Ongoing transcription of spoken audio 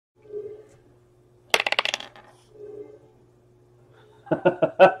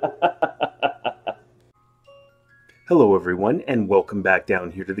Hello everyone, and welcome back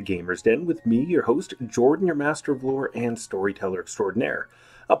down here to the Gamer's Den with me, your host, Jordan, your master of lore and storyteller extraordinaire.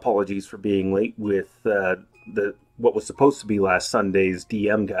 Apologies for being late with what was supposed to be last Sunday's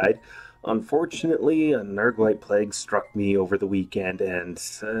DM guide. Unfortunately, a Nurglite plague struck me over the weekend, and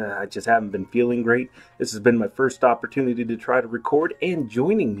I just haven't been feeling great. This has been my first opportunity to try to record, and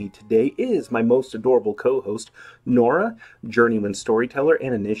joining me today is my most adorable co-host, Nora, journeyman storyteller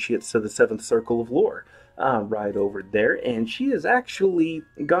and initiate to the Seventh Circle of Lore. Right over there, and she has actually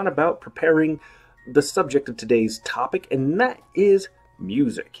gone about preparing the subject of today's topic, and that is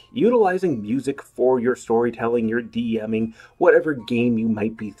music. Utilizing music for your storytelling, your DMing, whatever game you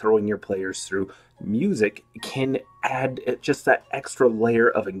might be throwing your players through, music can add just that extra layer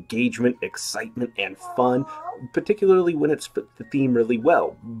of engagement, excitement, and fun, particularly when it's fit the theme really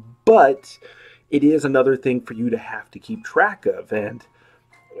well. But it is another thing for you to have to keep track of, and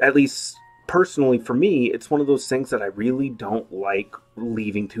at least personally for me, it's one of those things that I really don't like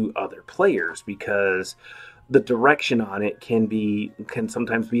leaving to other players, because the direction on it can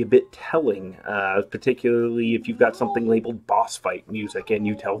sometimes be a bit telling, particularly if you've got something labeled boss fight music and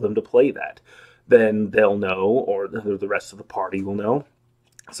you tell them to play that. Then they'll know, or the rest of the party will know.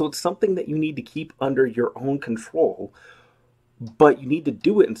 So it's something that you need to keep under your own control, but you need to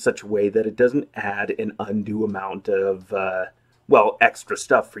do it in such a way that it doesn't add an undue amount of extra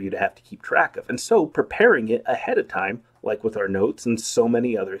stuff for you to have to keep track of. And so preparing it ahead of time, like with our notes and so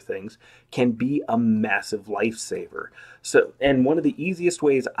many other things, can be a massive lifesaver. So, and one of the easiest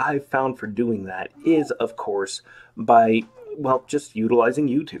ways I've found for doing that is, of course, by, just utilizing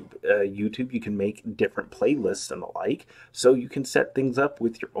YouTube. YouTube, you can make different playlists and the like, so you can set things up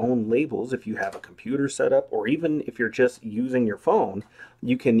with your own labels if you have a computer set up, or even if you're just using your phone,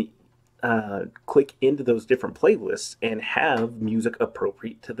 you can click into those different playlists and have music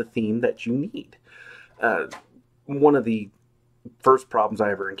appropriate to the theme that you need. One of the first problems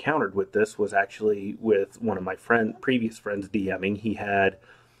I ever encountered with this was actually with one of my previous friends DMing. He had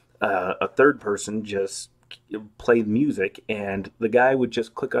a third person just play music, and the guy would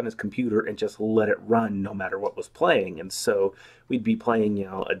just click on his computer and just let it run no matter what was playing. And so we'd be playing,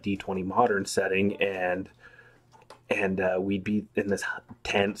 a D20 modern setting, and we'd be in this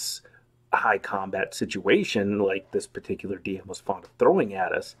tense high combat situation like this particular DM was fond of throwing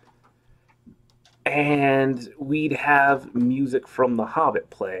at us, and we'd have music from The Hobbit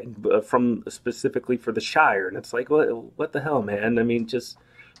playing, from specifically for the Shire, and it's like, what the hell, man? I mean, just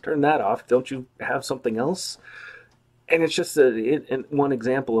turn that off. Don't you have something else? And it's just one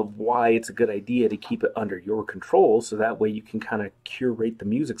example of why it's a good idea to keep it under your control, so that way you can kind of curate the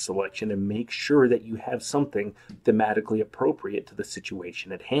music selection and make sure that you have something thematically appropriate to the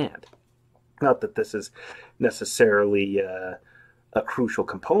situation at hand. Not that this is necessarily a crucial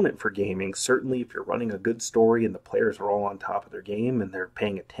component for gaming. Certainly, if you're running a good story and the players are all on top of their game and they're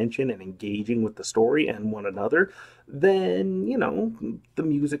paying attention and engaging with the story and one another, then, the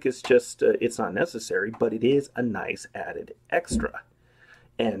music is just, it's not necessary, but it is a nice added extra.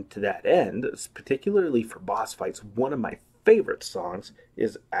 And to that end, particularly for boss fights, one of my favorite songs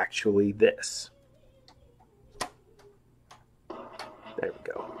is actually this. There we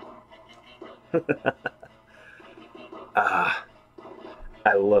go.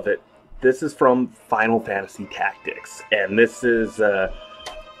 I love it. This is from Final Fantasy Tactics, and this is the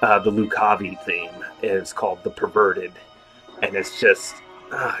Lucavi theme. It's called The Perverted, and it's just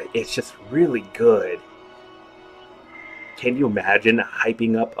really good. Can you imagine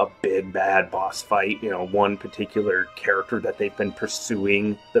hyping up a big bad boss fight? One particular character that they've been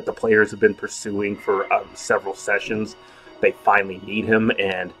pursuing, that the players have been pursuing for several sessions. They finally meet him,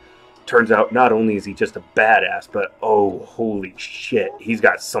 and turns out not only is he just a badass, but oh, holy shit, he's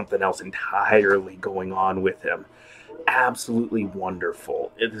got something else entirely going on with him. Absolutely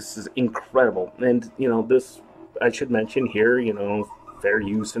wonderful. This is incredible. And, this, I should mention here, fair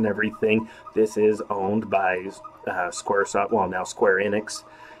use and everything. This is owned by Squaresoft, now Square Enix.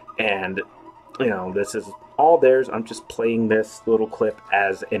 And, this is all theirs. I'm just playing this little clip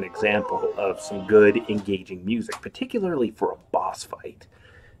as an example of some good, engaging music, particularly for a boss fight.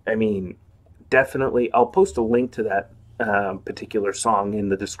 I mean, definitely, I'll post a link to that particular song in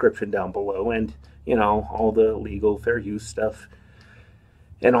the description down below, and, all the legal fair use stuff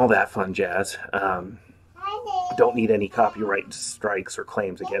and all that fun jazz. Don't need any copyright strikes or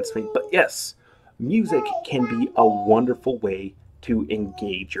claims against me, but yes, music can be a wonderful way to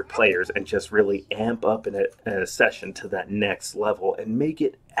engage your players and just really amp up in a session to that next level and make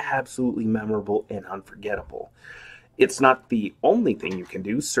it absolutely memorable and unforgettable. It's not the only thing you can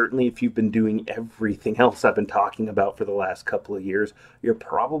do. Certainly, if you've been doing everything else I've been talking about for the last couple of years, you're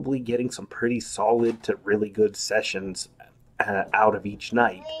probably getting some pretty solid to really good sessions out of each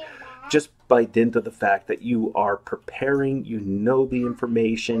night, just by dint of the fact that you are preparing, you know the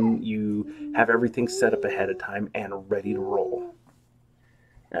information, you have everything set up ahead of time and ready to roll.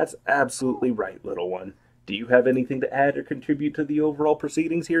 That's absolutely right, little one. Do you have anything to add or contribute to the overall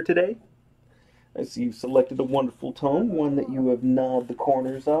proceedings here today? I see you've selected a wonderful tone, one that you have gnawed the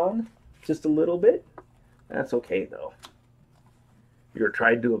corners on just a little bit. That's okay, though. You're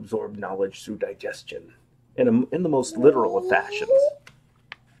trying to absorb knowledge through digestion in the most literal of fashions.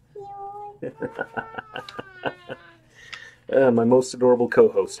 My most adorable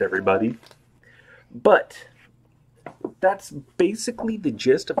co-host, everybody. But that's basically the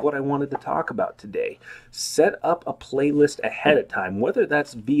gist of what I wanted to talk about today. Set up a playlist ahead of time, whether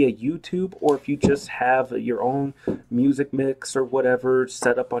that's via YouTube or if you just have your own music mix or whatever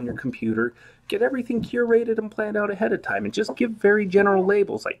set up on your computer. Get everything curated and planned out ahead of time and just give very general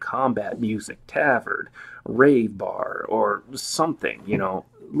labels like combat music, tavern, rave bar, or something,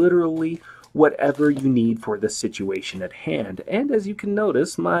 literally whatever you need for the situation at hand. And as you can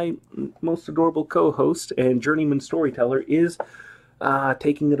notice, my most adorable co-host and journeyman storyteller is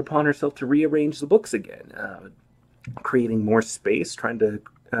taking it upon herself to rearrange the books again, creating more space, trying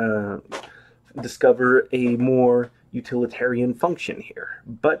to discover a more utilitarian function here.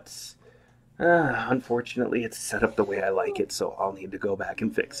 But unfortunately, it's set up the way I like it, so I'll need to go back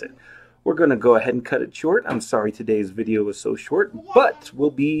and fix it. We're going to go ahead and cut it short. I'm sorry today's video was so short, but we'll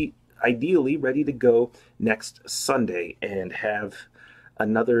be ideally ready to go next Sunday and have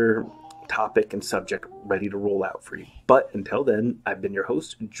another topic and subject ready to roll out for you. But until then, I've been your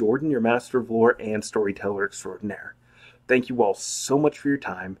host, Jordan, your master of lore and storyteller extraordinaire. Thank you all so much for your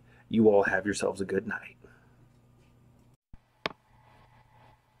time. You all have yourselves a good night.